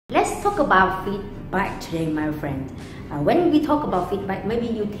Let's talk about feedback today, my friend. When we talk about feedback, maybe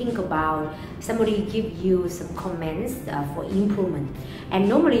you think about somebody give you some comments for improvement. And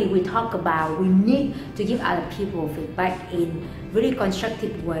normally we talk about we need to give other people feedback in really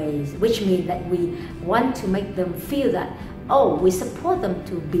constructive ways, which means that we want to make them feel that, oh, we support them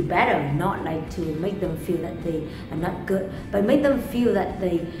to be better, not like to make them feel that they are not good, but make them feel that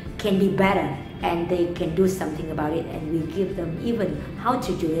they can be better and they can do something about it, and we give them even how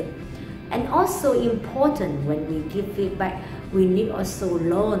to do it. And also important, when we give feedback, we need also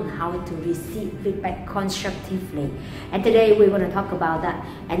learn how to receive feedback constructively. And today we're going to talk about that.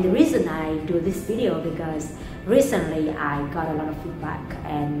 And the reason I do this video because recently I got a lot of feedback,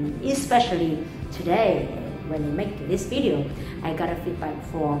 and especially today when I make this video, I got a feedback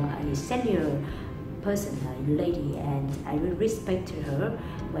from a senior person, a lady, and I really respected her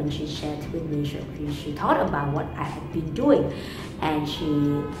when she shared with me. She thought about what I had been doing, and she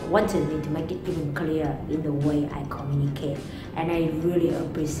wanted me to make it even clearer in the way I communicate. And I really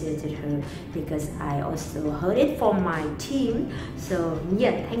appreciated her because I also heard it from my team. So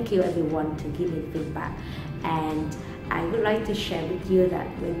yeah, thank you everyone to give me feedback. And I would like to share with you that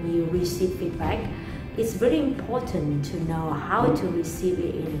when you receive feedback, it's very important to know how to receive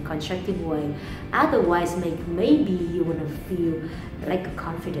it in a constructive way. Otherwise, maybe you want to feel like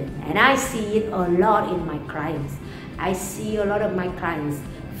confident. And I see it a lot in my clients. I see a lot of my clients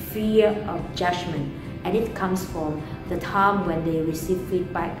fear of judgment, and it comes from the time when they receive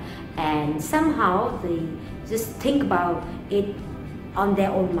feedback and somehow they just think about it on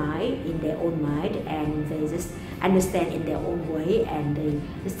their own mind, in their own mind, and they just understand in their own way, and they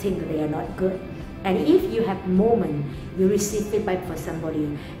just think that they are not good. And if you have moment you receive feedback from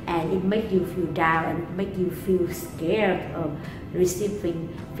somebody and it makes you feel down and make you feel scared of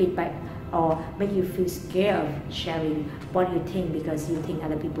receiving feedback, or make you feel scared of sharing what you think because you think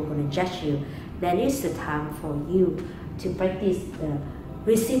other people are going to judge you, then it's the time for you to practice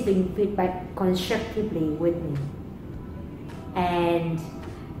receiving feedback constructively with me. And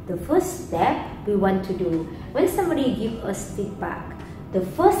the first step we want to do when somebody gives us feedback, the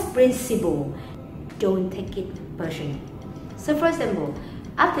first principle, don't take it personally. So for example,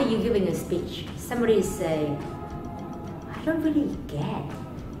 after you're giving a speech, somebody say, I don't really get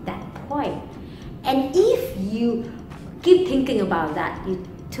that point. And if you keep thinking about that, you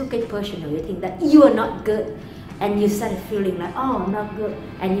took it personal, you think that you are not good, and you started feeling like, oh, I'm not good,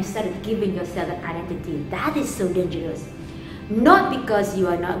 and you started giving yourself an identity, that is so dangerous. Not because you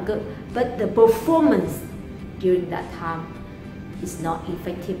are not good, but the performance during that time is not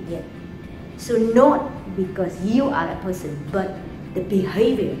effective yet. So not because you are that person, but the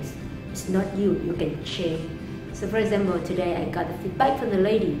behaviors, it's not you, you can change. So for example, today I got the feedback from the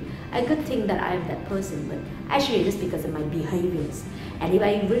lady. I could think that I am that person, but actually just because of my behaviors. And if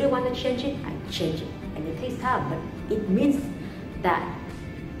I really want to change it, I change it. And it takes time, but it means that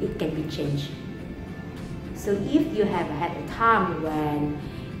it can be changed. So if you have had a time when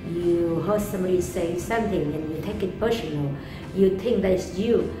you heard somebody say something and you take it personal, you think that it's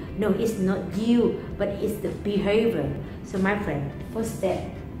you. No, it's not you, but it's the behavior. So my friend, first step.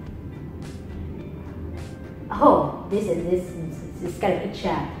 Oh, this kind of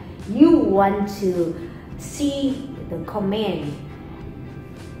picture. You want to see the comment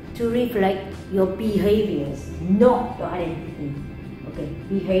to reflect your behaviors, not your identity. Okay,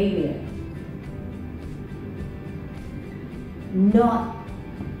 behavior. Not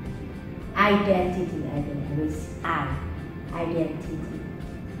identity, identity.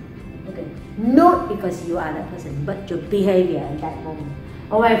 Okay, not because you are that person, but your behavior at that moment.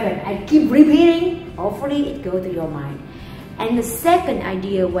 Oh my friend, I keep repeating, hopefully it goes to your mind. And the second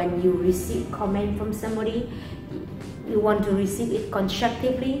idea, when you receive comment from somebody, you want to receive it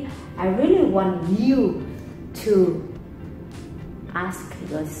constructively, I really want you to ask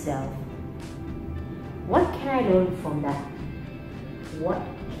yourself, what can I learn from that? What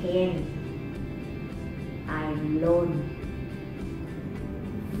can I learn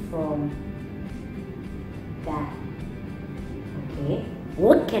from that? Okay,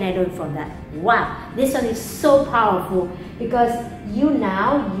 what can I learn from that? Wow, this one is so powerful because you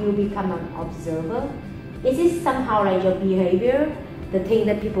become an observer. Is it somehow like your behavior, the thing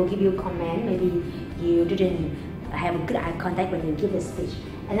that people give you comment, maybe you didn't have a good eye contact when you give a speech,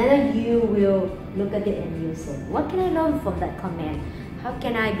 and then you will look at it and you say, what can I learn from that comment? How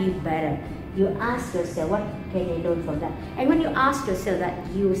can I be better? You ask yourself, what can I learn from that? And when you ask yourself that,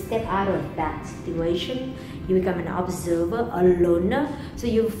 you step out of that situation, you become an observer, a learner, so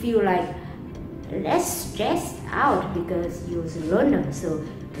you feel like less stressed out because you're a learner. So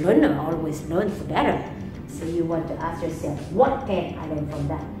learner always learns better. So you want to ask yourself, what can I learn from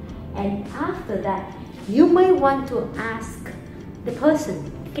that? And after that, you may want to ask the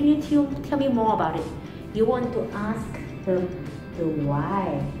person, can you tell me more about it? You want to ask the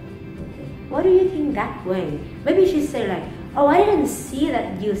why. Okay. What do you think that way? Maybe she said like, oh, I didn't see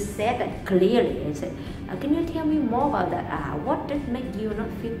that you said that clearly. I said, can you tell me more about that? What did make you not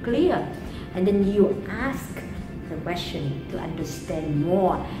feel clear? And then you ask the question to understand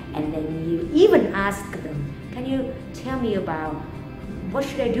more, and then you even ask them, can you tell me about what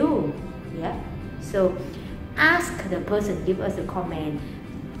should I do? Yeah. So ask the person, give us a comment.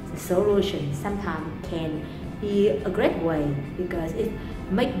 The solution sometimes can be a great way because it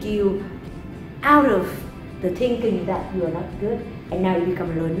makes you out of the thinking that you are not good, and now you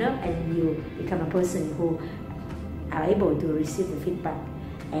become a learner and you become a person who are able to receive the feedback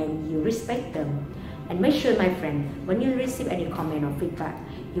and you respect them. And make sure, my friend, when you receive any comment or feedback,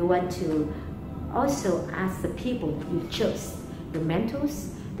 you want to also ask the people you chose, your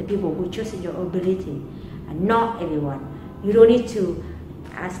mentors, the people who chose your ability, and not everyone. You don't need to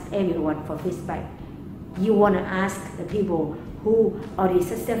ask everyone for feedback. You want to ask the people who are already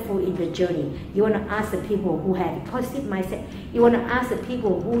successful in the journey. You want to ask the people who have a positive mindset. You want to ask the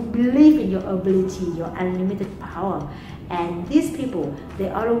people who believe in your ability, your unlimited power. And these people, they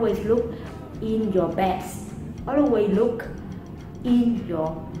always look in your best. Always look in your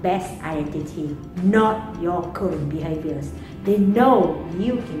best identity, not your current behaviors. They know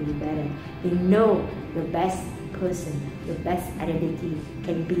you can be better. They know the best person, the best identity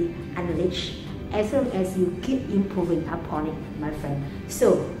can be unleashed as long as you keep improving upon it, my friend.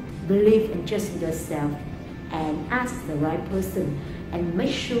 So believe and trust in yourself and ask the right person, and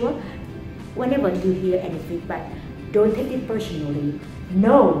make sure whenever you hear any feedback, don't take it personally.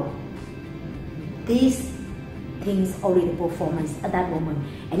 No, these things only the performance at that moment,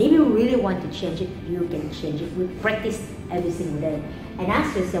 and if you really want to change it, you can change it with practice every single day. And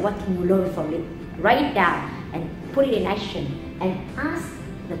ask yourself, what can you learn from it? Write it down and put it in action, and ask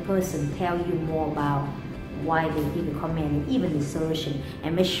the person tell you more about why they give a comment and even the solution.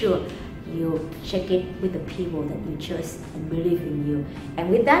 And make sure you check it with the people that you trust and believe in you. And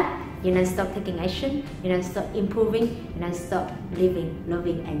with that, you non-stop taking action, you non-stop improving, you non-stop living,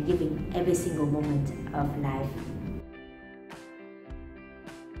 loving and giving every single moment of life.